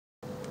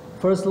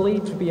Firstly,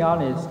 to be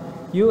honest,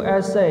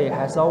 USA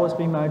has always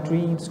been my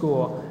dream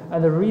school,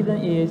 and the reason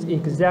is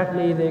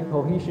exactly the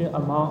cohesion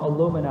among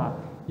alumni.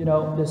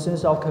 The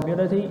sense of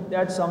community,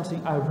 that's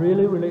something I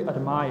really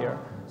admire.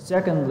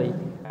 Secondly,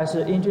 as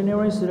an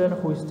engineering student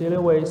who is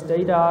dealing with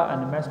data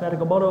and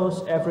mathematical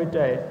models every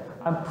day,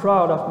 I'm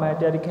proud of my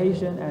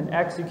dedication and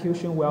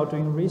execution while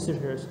doing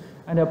research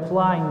and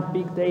applying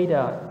big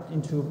data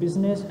into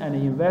business and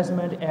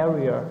investment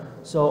area.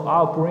 So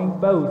I'll bring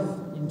both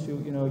into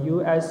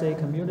USA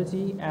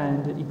community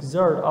and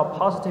exert a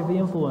positive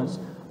influence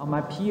on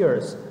my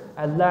peers.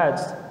 At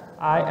last,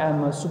 I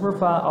am a super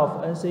fan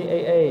of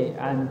NCAA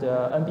and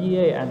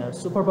NBA and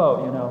Super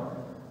Bowl.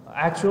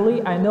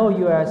 Actually, I know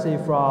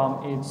USC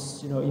from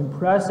its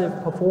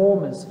impressive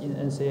performance in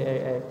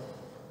NCAA.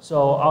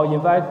 So I'll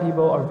invite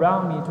people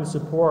around me to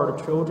support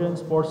the children's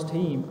sports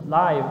team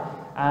live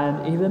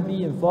and even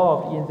be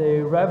involved in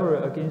the rivalry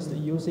against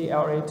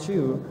UCLA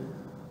too.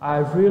 I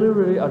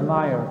really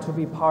admire to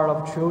be part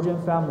of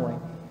children's family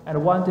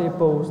and one day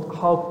boast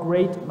how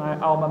great my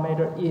alma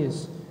mater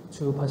is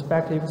to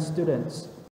prospective students.